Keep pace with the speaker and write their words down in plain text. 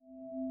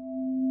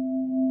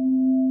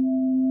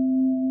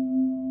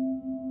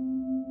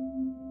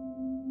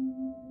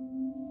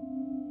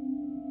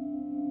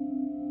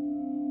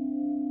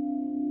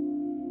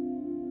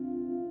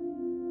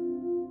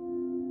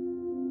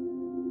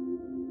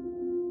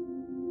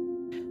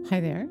Hi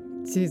there.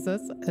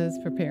 Jesus is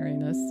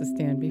preparing us to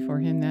stand before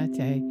him that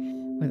day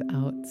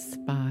without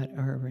spot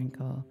or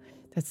wrinkle.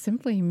 That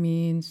simply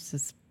means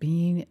just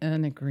being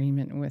in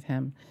agreement with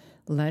him,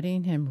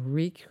 letting him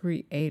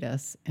recreate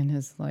us in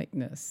his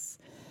likeness,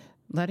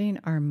 letting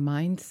our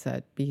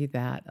mindset be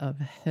that of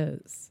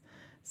his.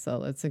 So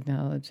let's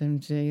acknowledge him.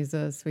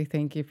 Jesus, we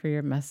thank you for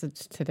your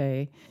message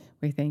today.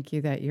 We thank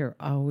you that you're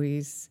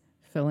always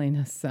filling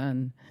us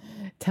in,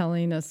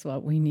 telling us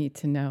what we need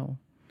to know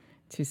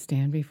to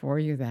stand before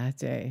you that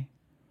day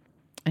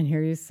and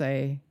hear you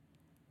say,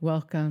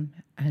 welcome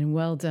and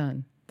well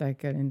done, thy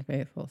good and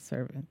faithful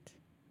servant.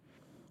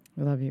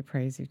 We love you,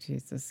 praise you,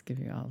 Jesus, give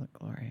you all the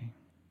glory.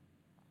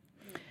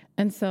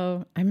 And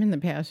so I'm in the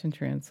Passion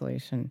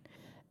Translation,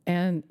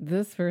 and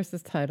this verse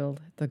is titled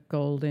The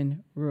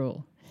Golden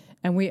Rule.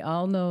 And we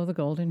all know the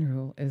golden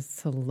rule is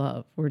to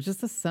love. We're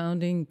just a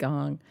sounding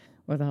gong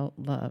without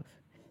love.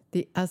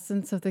 The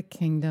essence of the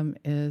kingdom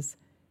is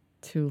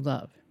to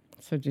love.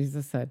 So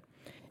Jesus said,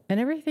 in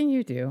everything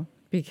you do,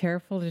 be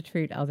careful to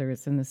treat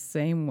others in the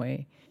same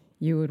way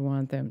you would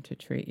want them to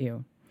treat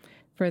you.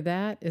 For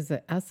that is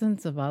the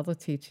essence of all the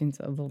teachings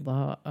of the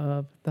law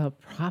of the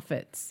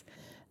prophets.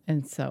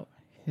 And so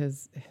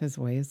his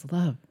way is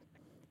love.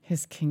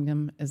 His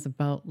kingdom is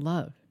about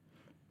love.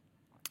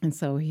 And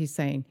so he's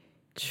saying,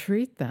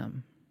 treat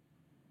them,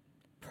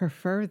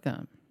 prefer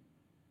them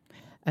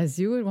as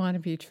you would want to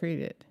be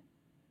treated.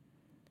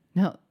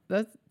 Now,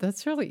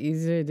 that's really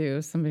easy to do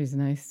if somebody's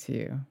nice to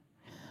you.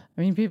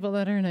 I mean, people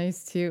that are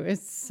nice to you,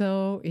 it's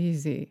so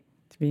easy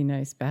to be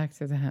nice back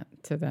to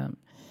them.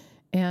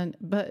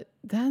 But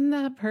then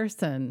that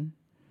person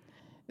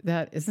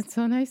that isn't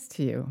so nice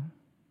to you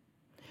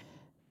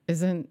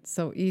isn't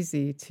so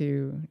easy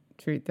to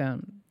treat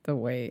them the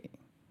way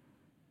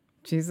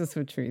Jesus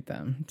would treat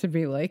them, to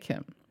be like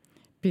him,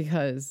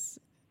 because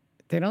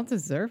they don't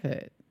deserve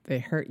it. They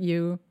hurt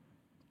you.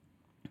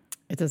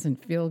 It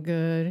doesn't feel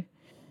good.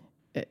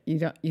 You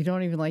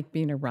don't even like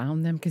being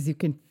around them because you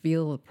can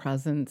feel the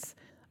presence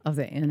of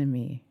the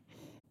enemy.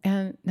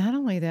 And not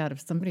only that, if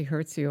somebody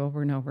hurts you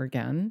over and over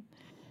again,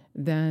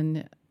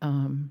 then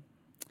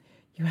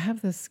you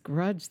have this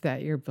grudge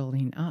that you're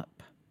building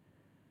up.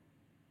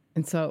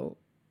 And so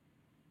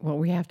what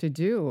we have to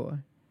do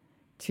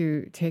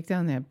to take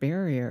down that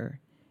barrier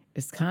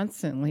is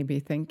constantly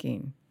be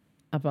thinking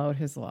about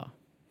his law,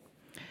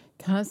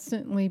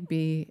 constantly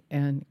be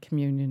in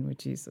communion with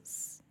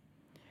Jesus.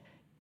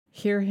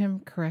 Hear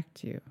him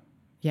correct you.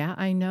 Yeah,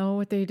 I know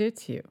what they did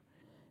to you,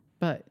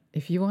 but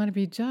if you want to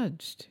be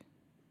judged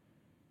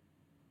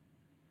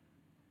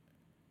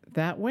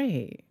that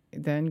way,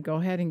 then go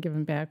ahead and give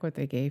them back what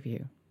they gave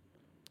you.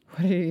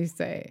 What did he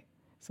say?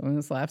 Someone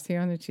slaps you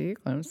on the cheek,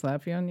 let them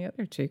slap you on the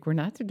other cheek. We're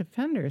not to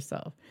defend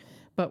ourselves,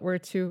 but we're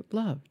to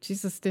love.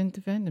 Jesus didn't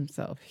defend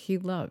himself. He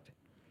loved.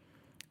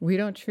 We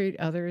don't treat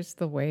others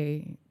the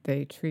way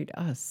they treat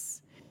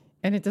us.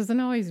 And it doesn't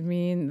always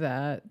mean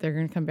that they're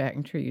going to come back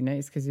and treat you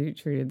nice because you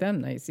treated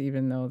them nice,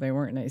 even though they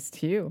weren't nice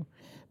to you.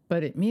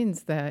 But it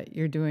means that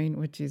you're doing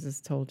what Jesus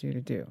told you to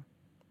do.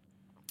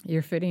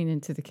 You're fitting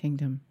into the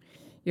kingdom.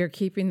 You're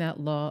keeping that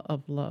law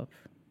of love.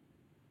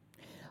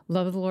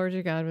 Love the Lord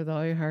your God with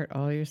all your heart,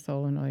 all your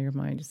soul, and all your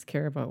mind. Just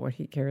care about what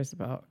he cares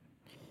about.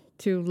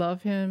 To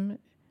love him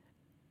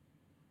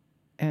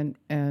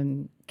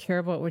and care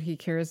about what he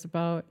cares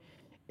about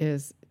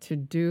is to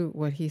do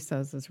what he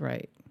says is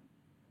right.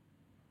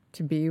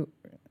 To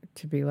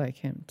be like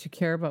him, to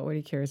care about what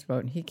he cares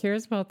about. And he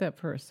cares about that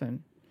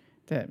person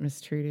that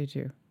mistreated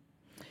you.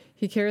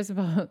 He cares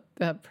about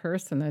that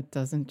person that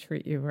doesn't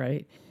treat you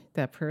right,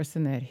 that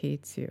person that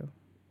hates you.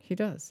 He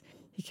does.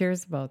 He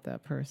cares about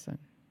that person.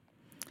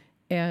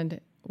 And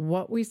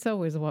what we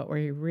sow is what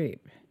we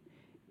reap.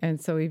 And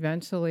so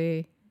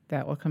eventually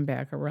that will come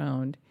back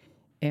around.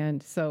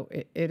 And so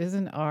it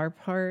isn't our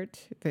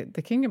part.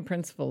 The kingdom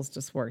principles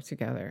just work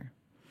together.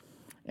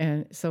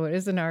 And so it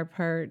isn't our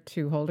part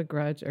to hold a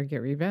grudge or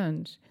get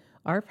revenge.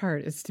 Our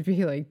part is to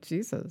be like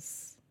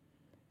Jesus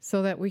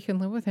so that we can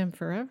live with him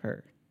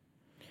forever,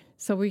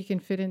 so we can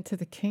fit into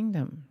the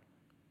kingdom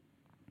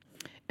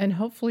and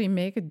hopefully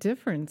make a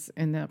difference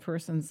in that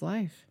person's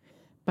life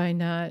by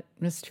not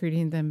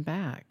mistreating them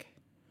back,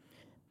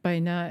 by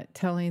not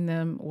telling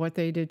them what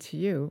they did to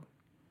you,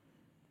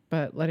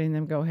 but letting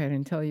them go ahead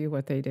and tell you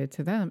what they did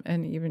to them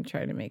and even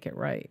try to make it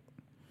right.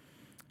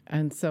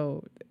 And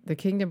so the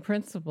kingdom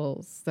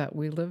principles that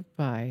we live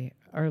by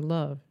are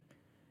love.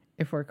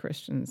 If we're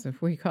Christians,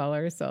 if we call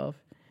ourselves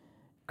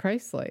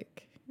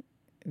Christ-like,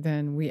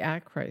 then we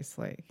act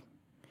Christ-like.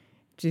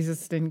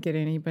 Jesus didn't get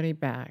anybody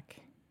back.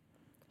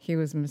 He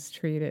was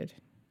mistreated.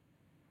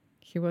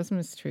 He was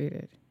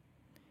mistreated.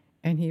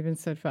 And he even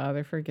said,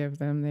 Father, forgive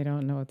them. They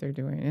don't know what they're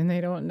doing. And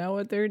they don't know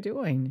what they're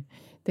doing.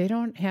 They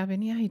don't have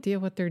any idea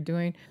what they're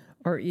doing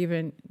or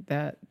even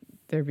that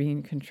they're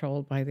being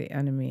controlled by the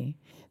enemy.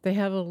 They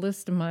have a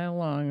list a mile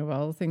long of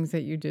all the things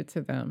that you did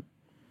to them.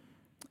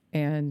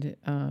 And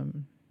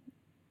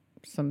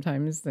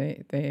sometimes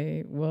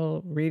they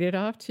will read it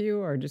off to you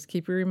or just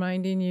keep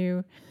reminding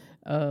you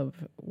of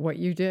what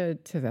you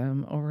did to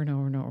them over and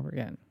over and over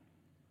again.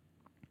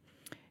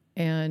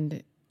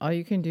 And all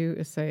you can do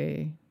is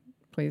say,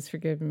 please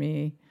forgive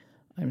me,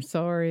 I'm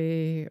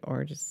sorry,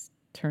 or just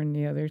turn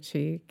the other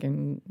cheek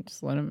and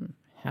just let them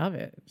have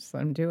it, just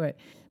let them do it.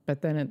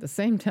 But then at the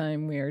same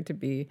time, we are to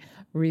be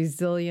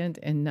resilient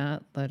and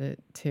not let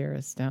it tear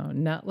us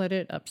down, not let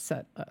it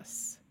upset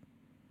us.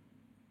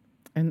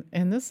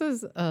 And this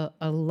is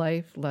a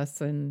life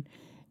lesson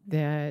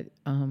that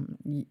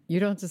you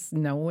don't just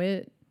know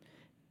it,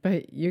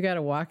 but you got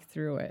to walk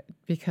through it,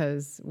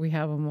 because we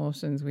have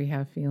emotions, we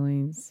have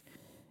feelings,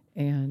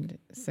 and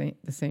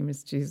the same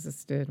as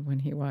Jesus did when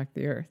he walked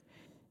the earth.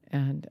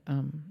 And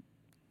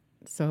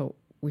so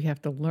we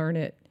have to learn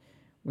it.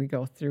 We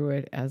go through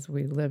it as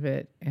we live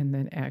it, and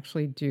then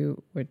actually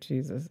do what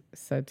Jesus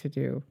said to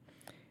do.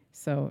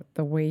 So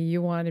the way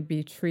you want to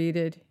be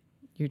treated,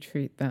 you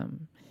treat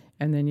them.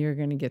 And then you're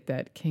going to get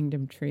that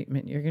kingdom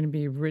treatment. You're going to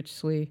be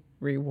richly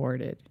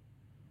rewarded.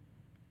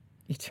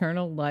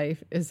 Eternal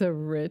life is a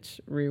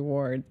rich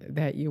reward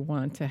that you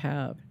want to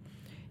have.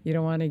 You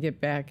don't want to get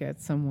back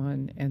at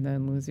someone and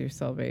then lose your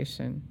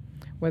salvation.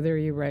 Whether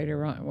you're right or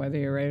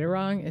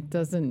wrong, it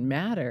doesn't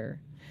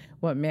matter.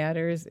 What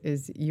matters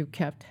is you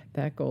kept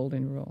that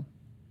golden rule.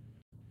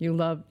 You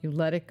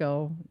let it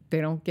go.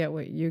 They don't get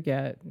what you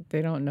get.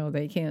 They don't know,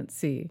 they can't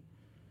see.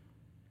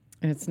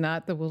 And it's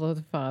not the will of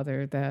the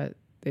Father that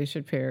they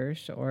should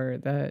perish, or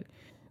that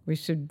we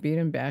should beat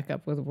them back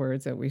up with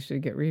words, that we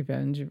should get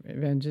revenge.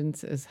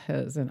 Vengeance is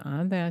his. And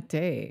on that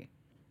day,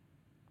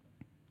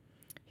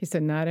 he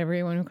said, not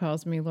everyone who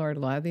calls me Lord. A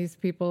lot of these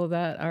people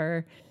that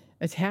are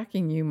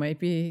attacking you might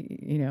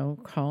be,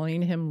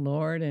 calling him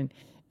Lord, and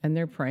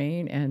they're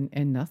praying,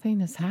 and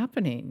nothing is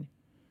happening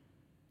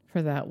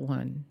for that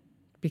one,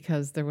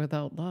 because they're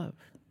without love.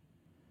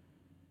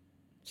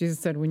 Jesus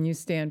said, when you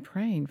stand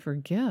praying,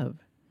 forgive,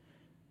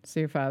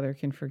 so your Father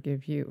can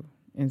forgive you.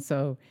 And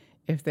so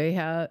if they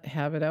have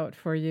it out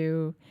for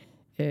you,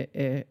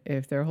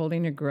 if they're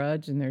holding a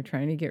grudge and they're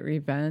trying to get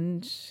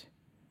revenge,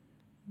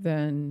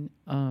 then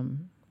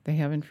they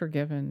haven't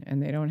forgiven,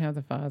 and they don't have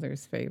the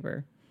Father's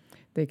favor.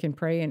 They can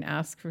pray and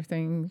ask for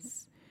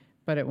things,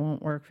 but it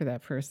won't work for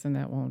that person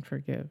that won't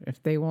forgive.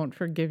 If they won't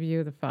forgive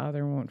you, the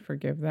Father won't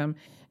forgive them.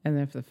 And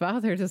if the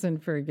Father doesn't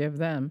forgive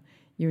them,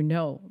 they're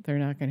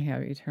not going to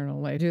have eternal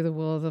life. Do the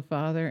will of the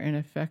Father and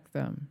affect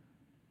them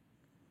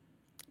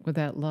with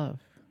that love.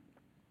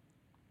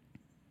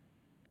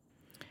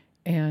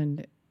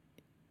 And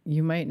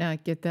you might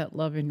not get that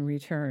love in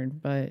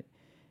return, but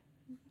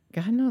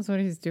God knows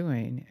what he's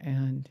doing.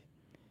 And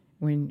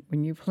when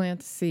you plant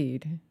the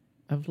seed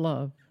of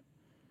love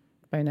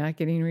by not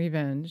getting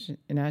revenge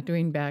and not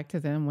doing back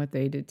to them what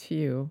they did to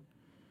you,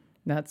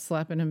 not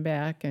slapping them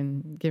back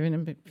and giving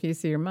them a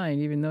piece of your mind,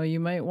 even though you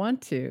might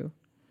want to,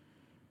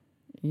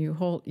 you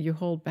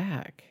hold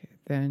back,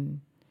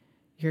 then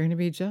you're going to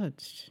be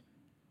judged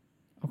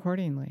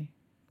accordingly,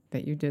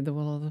 that you did the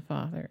will of the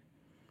Father.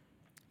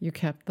 You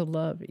kept the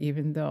love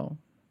even though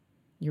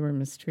you were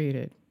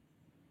mistreated,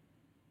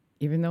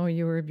 even though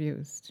you were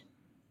abused,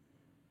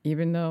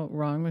 even though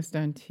wrong was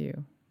done to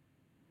you,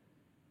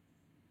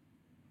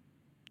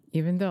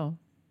 even though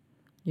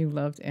you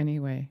loved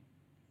anyway.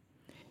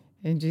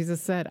 And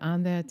Jesus said,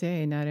 on that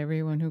day, not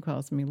everyone who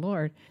calls me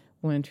Lord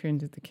will enter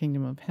into the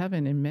kingdom of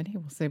heaven. And many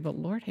will say, but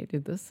Lord, I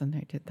did this and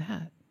I did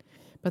that.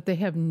 But they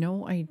have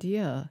no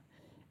idea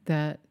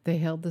that they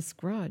held this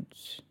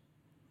grudge.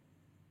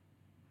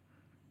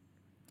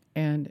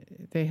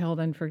 And they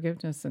held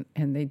unforgiveness,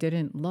 and they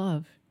didn't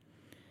love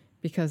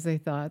because they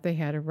thought they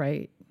had a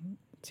right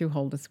to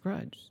hold this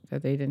grudge,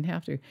 that they didn't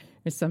have to.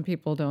 And some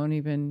people don't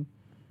even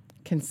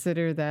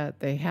consider that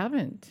they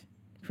haven't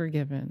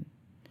forgiven.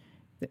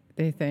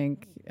 They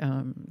think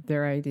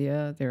their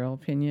idea, their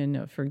opinion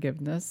of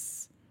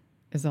forgiveness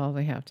is all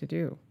they have to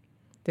do.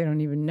 They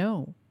don't even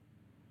know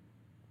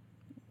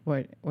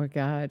what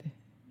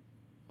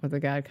the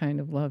God kind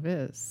of love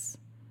is.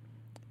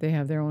 They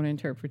have their own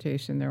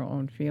interpretation, their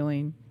own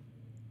feeling,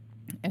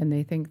 and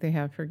they think they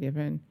have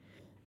forgiven,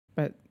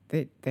 but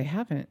they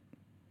haven't,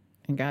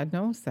 and God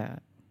knows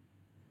that.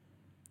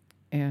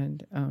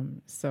 And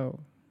so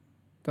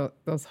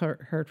those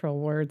hurtful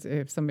words,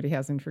 if somebody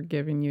hasn't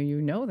forgiven you,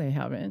 you know they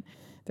haven't.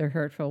 Their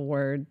hurtful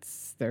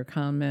words, their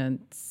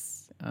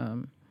comments,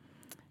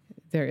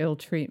 their ill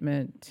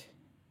treatment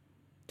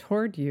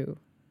toward you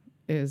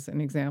is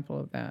an example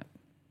of that.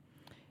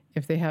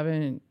 If they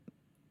haven't,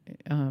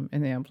 in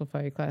the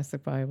Amplified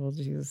Classic Bible,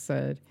 Jesus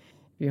said,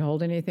 if you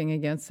hold anything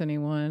against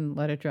anyone,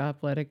 let it drop,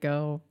 let it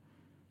go,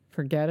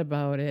 forget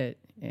about it.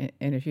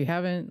 And if you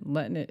haven't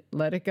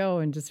let it go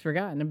and just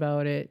forgotten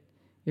about it,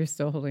 you're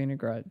still holding a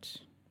grudge.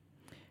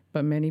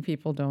 But many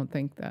people don't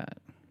think that.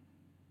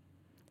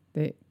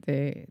 They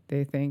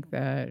think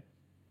that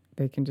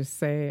they can just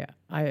say,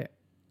 I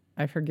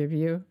forgive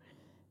you,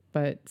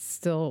 but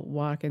still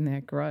walk in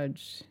that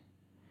grudge,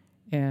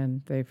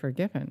 and they've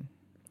forgiven.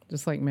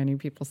 Just like many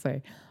people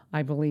say,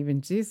 I believe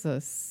in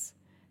Jesus,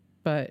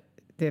 but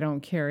they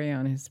don't carry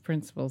on his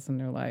principles in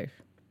their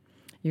life.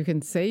 You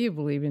can say you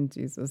believe in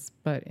Jesus,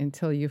 but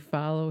until you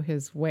follow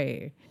his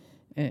way,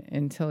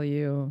 until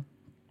you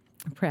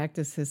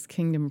practice his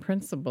kingdom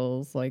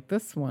principles like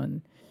this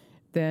one,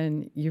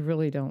 then you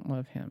really don't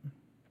love him.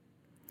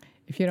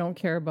 If you don't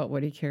care about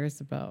what he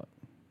cares about,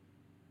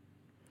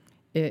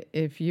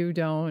 if you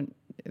don't,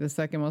 the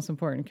second most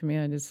important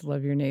command is to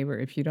love your neighbor.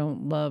 If you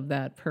don't love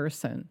that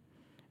person,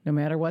 no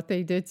matter what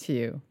they did to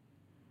you,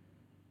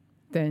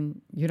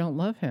 then you don't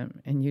love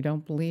him and you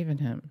don't believe in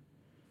him.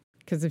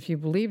 Because if you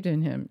believed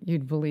in him,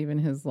 you'd believe in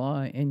his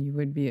law and you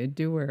would be a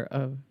doer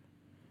of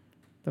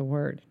the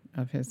word,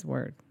 of his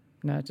word.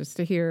 Not just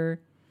a hearer.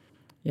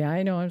 Yeah,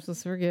 I know I'm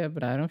supposed to forgive,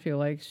 but I don't feel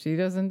like she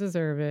doesn't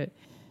deserve it.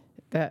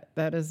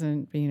 That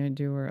isn't being a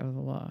doer of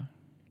the law.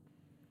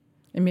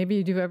 And maybe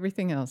you do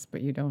everything else,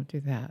 but you don't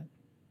do that.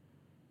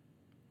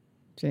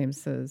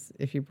 James says,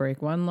 if you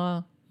break one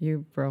law,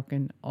 you've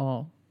broken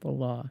all the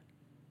law.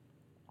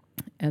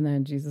 And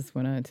then Jesus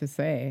went on to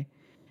say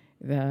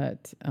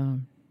that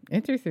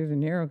enter through the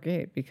narrow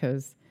gate,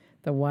 because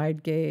the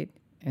wide gate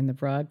and the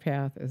broad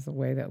path is the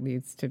way that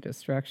leads to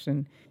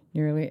destruction.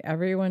 Nearly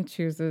everyone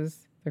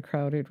chooses the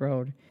crowded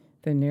road.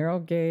 The narrow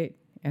gate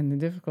and the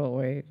difficult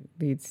way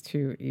leads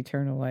to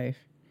eternal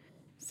life.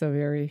 So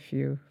very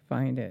few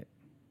find it.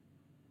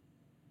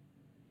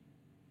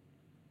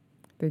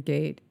 The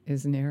gate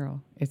is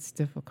narrow. It's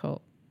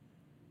difficult.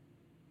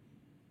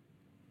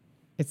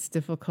 It's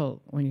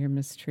difficult when you're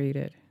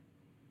mistreated.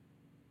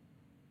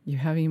 You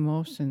have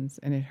emotions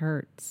and it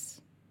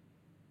hurts.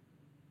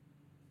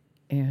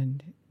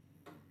 And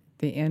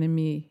the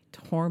enemy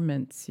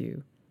torments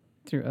you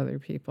through other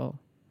people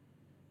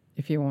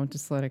if you won't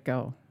just let it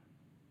go.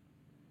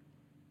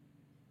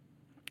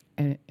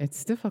 And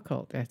it's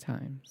difficult at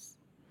times.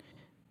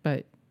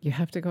 But you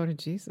have to go to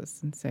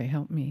Jesus and say,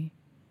 help me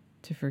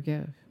to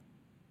forgive.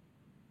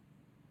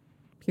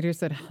 Peter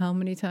said, how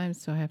many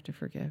times do I have to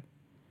forgive?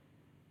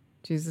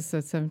 Jesus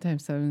said 7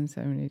 times 7,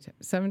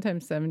 7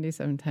 times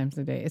 77 times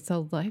a day. It's a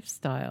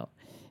lifestyle.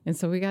 And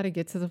so we got to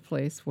get to the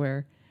place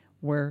where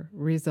we're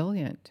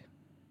resilient.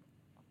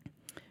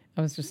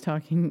 I was just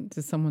talking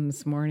to someone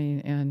this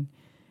morning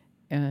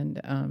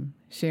and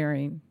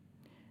sharing.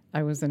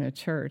 I was in a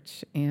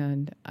church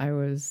and I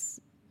was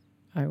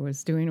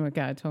doing what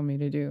God told me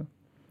to do.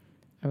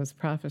 I was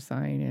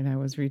prophesying and I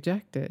was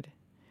rejected.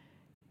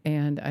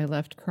 And I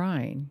left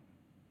crying.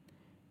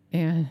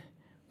 And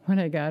when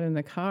I got in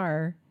the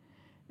car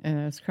and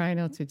I was crying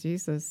out to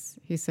Jesus,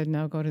 he said,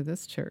 now go to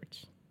this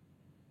church.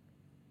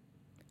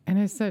 And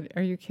I said,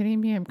 are you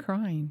kidding me? I'm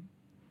crying.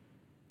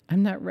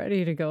 I'm not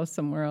ready to go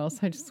somewhere else.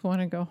 I just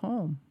want to go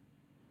home.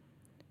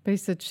 But he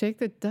said, shake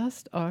the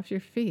dust off your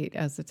feet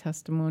as a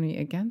testimony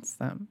against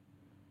them.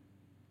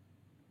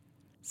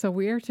 So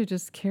we are to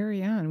just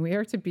carry on. We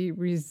are to be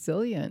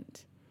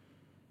resilient.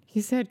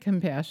 He's had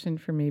compassion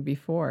for me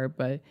before,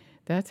 but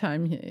that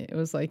time it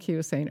was like he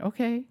was saying,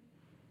 okay,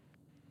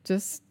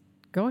 just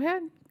go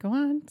ahead, go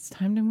on. It's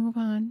time to move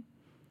on.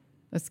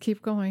 Let's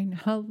keep going.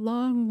 How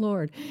long,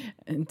 Lord?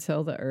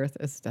 Until the earth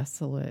is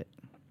desolate.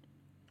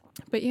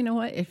 But you know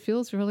what? It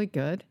feels really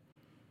good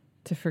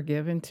to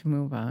forgive and to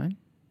move on.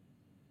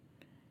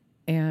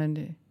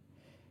 And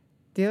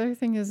the other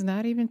thing is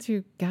not even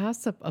to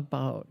gossip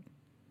about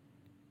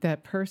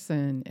that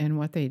person and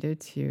what they did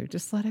to you.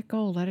 Just let it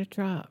go. Let it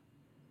drop.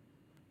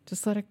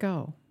 Just let it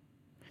go.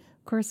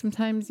 Of course,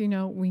 sometimes,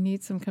 we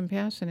need some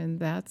compassion, and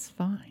that's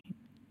fine.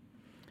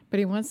 But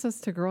he wants us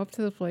to grow up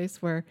to the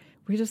place where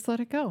we just let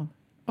it go.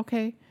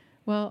 Okay,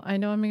 well, I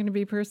know I'm going to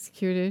be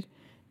persecuted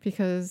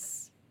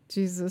because,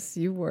 Jesus,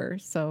 you were.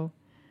 So,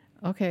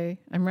 okay,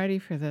 I'm ready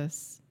for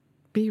this.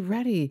 Be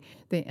ready.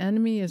 The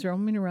enemy is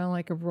roaming around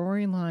like a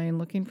roaring lion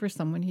looking for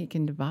someone he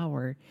can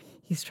devour.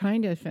 He's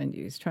trying to offend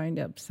you. He's trying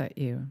to upset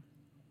you.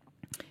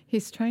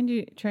 He's trying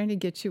to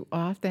get you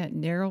off that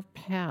narrow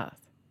path.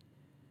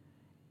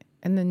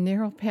 And the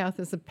narrow path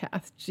is the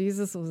path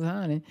Jesus was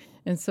on.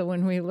 And so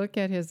when we look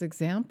at his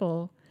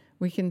example,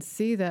 we can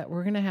see that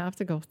we're going to have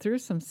to go through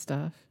some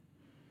stuff.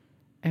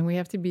 And we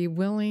have to be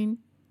willing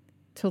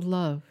to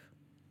love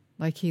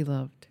like he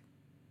loved.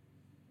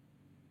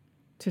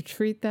 To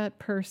treat that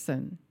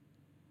person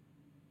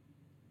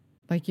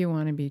like you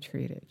want to be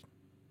treated.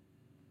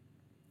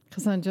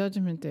 Because on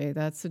Judgment Day,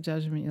 that's the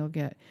judgment you'll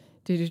get.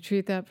 Did you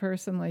treat that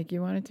person like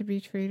you wanted to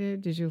be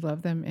treated? Did you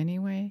love them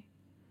anyway?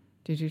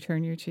 Did you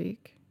turn your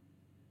cheek?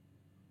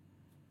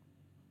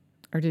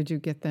 Or did you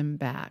get them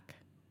back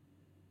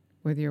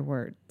with your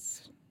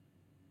words?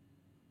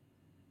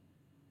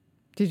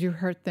 Did you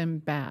hurt them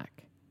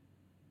back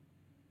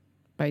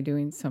by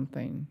doing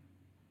something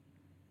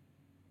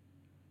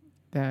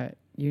that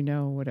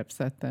would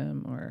upset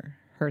them or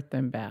hurt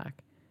them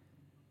back?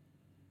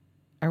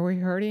 Are we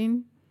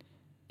hurting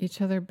each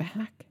other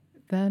back?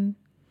 Then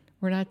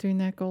we're not doing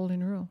that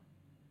golden rule.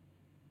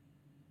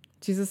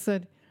 Jesus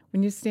said,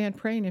 when you stand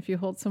praying, if you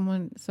hold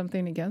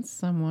something against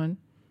someone,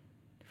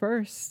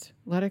 first,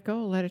 let it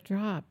go, let it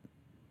drop.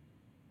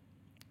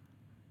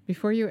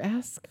 Before you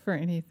ask for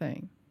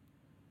anything.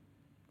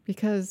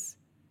 Because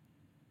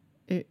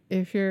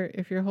if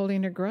you're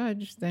holding a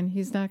grudge, then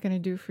he's not going to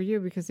do for you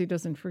because he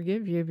doesn't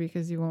forgive you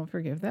because you won't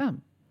forgive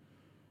them.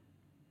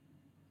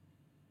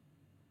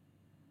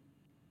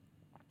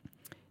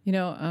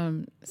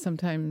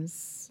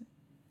 Sometimes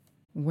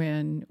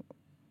when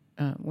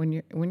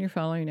when you're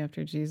following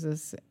after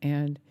Jesus,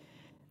 and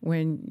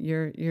when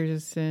you're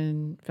just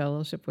in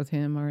fellowship with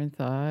him or in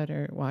thought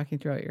or walking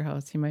throughout your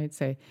house, he might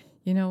say,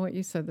 you know what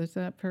you said to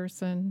that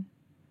person?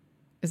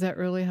 Is that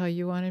really how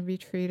you want to be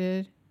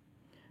treated?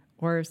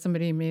 Or if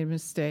somebody made a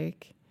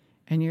mistake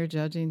and you're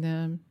judging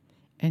them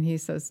and he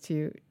says to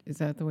you, is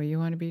that the way you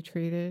want to be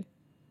treated?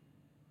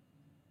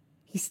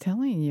 He's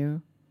telling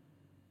you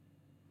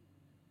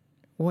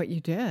what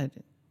you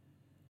did.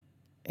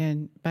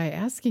 And by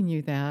asking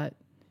you that,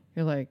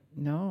 you're like,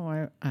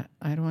 no, I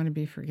don't want to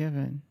be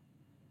forgiven.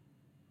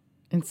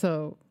 And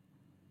so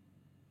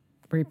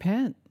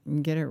repent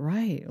and get it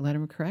right. Let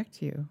him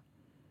correct you.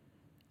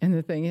 And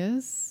the thing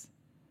is,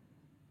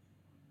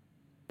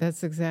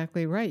 that's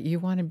exactly right. You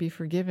want to be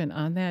forgiven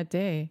on that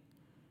day.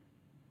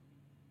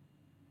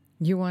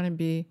 You want to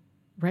be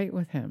right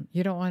with him.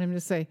 You don't want him to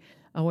say,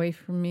 away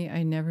from me,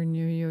 I never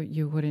knew you.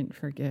 You wouldn't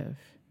forgive.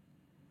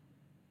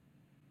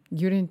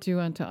 You didn't do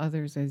unto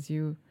others as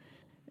you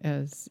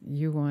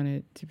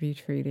wanted to be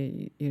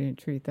treated. You didn't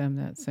treat them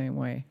that same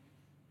way.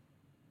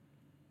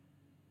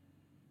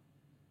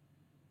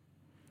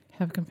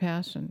 Have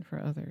compassion for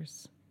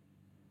others.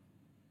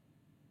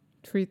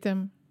 Treat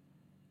them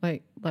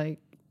like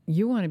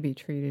you want to be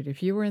treated.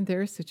 If you were in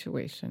their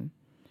situation,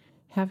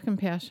 have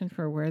compassion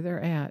for where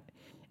they're at,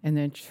 and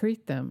then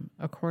treat them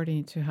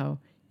according to how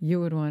you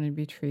would want to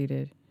be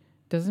treated.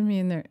 Doesn't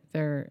mean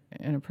they're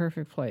in a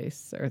perfect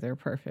place or they're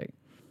perfect,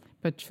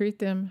 but treat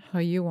them how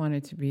you want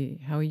it to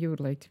be, how you would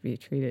like to be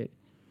treated.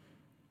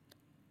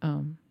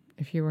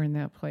 If you were in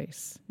that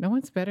place, no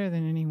one's better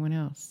than anyone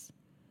else.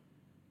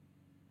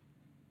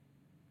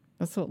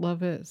 That's what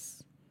love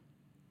is.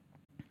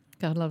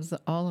 God loves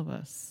all of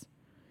us,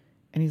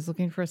 and he's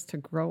looking for us to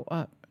grow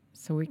up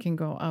so we can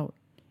go out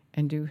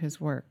and do his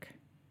work.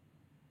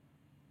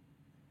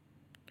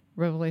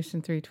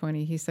 Revelation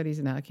 3:20, he said he's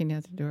knocking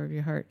at the door of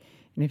your heart.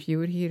 And if you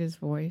would heed his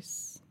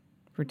voice,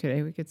 for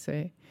today we could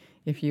say,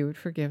 if you would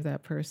forgive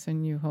that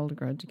person you hold a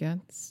grudge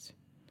against,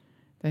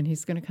 then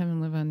he's going to come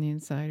and live on the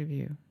inside of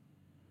you.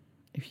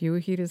 If you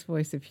would heed his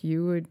voice, if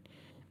you would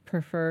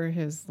prefer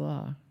his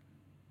law,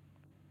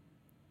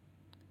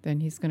 then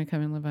he's going to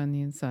come and live on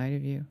the inside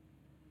of you.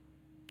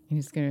 And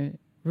he's going to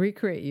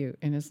recreate you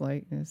in his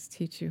likeness,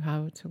 teach you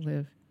how to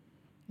live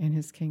in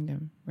his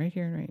kingdom right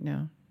here and right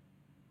now.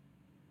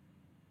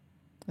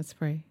 Let's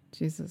pray.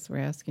 Jesus, we're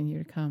asking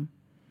you to come.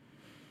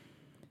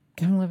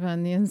 Come live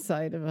on the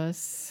inside of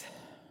us.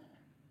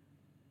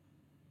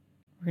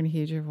 We're going to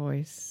heed your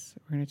voice.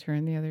 We're going to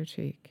turn the other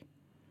cheek.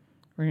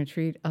 We're going to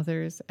treat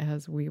others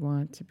as we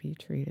want to be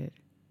treated.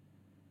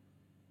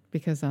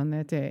 Because on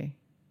that day,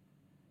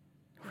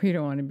 we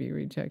don't want to be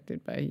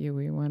rejected by you.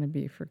 We want to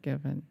be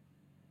forgiven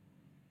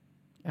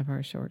of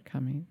our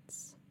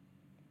shortcomings.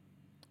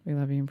 We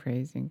love you and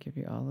praise you and give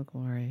you all the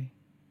glory.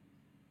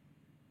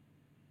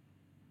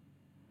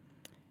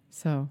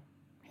 So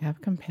have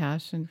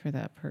compassion for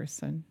that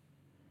person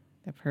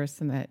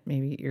that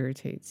maybe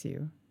irritates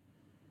you.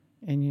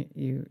 And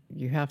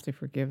you have to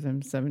forgive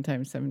them 7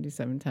 times,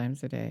 77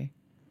 times a day.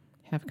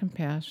 Have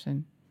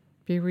compassion.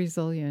 Be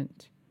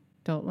resilient.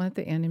 Don't let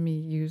the enemy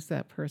use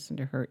that person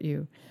to hurt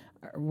you.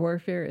 Our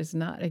warfare is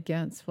not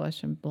against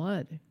flesh and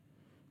blood,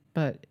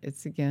 but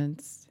it's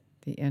against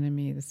the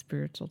enemy, the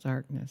spiritual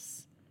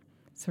darkness.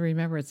 So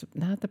remember, it's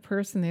not the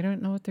person. They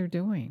don't know what they're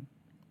doing.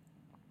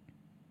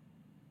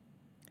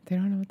 They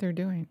don't know what they're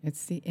doing.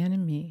 It's the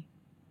enemy.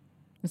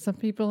 And some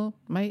people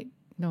might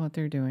know what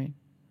they're doing,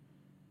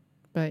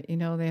 but they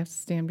have to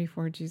stand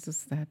before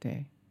Jesus that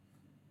day.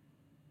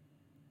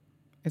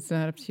 It's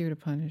not up to you to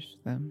punish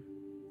them.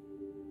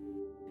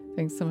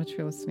 Thanks so much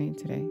for listening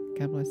today.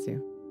 God bless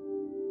you.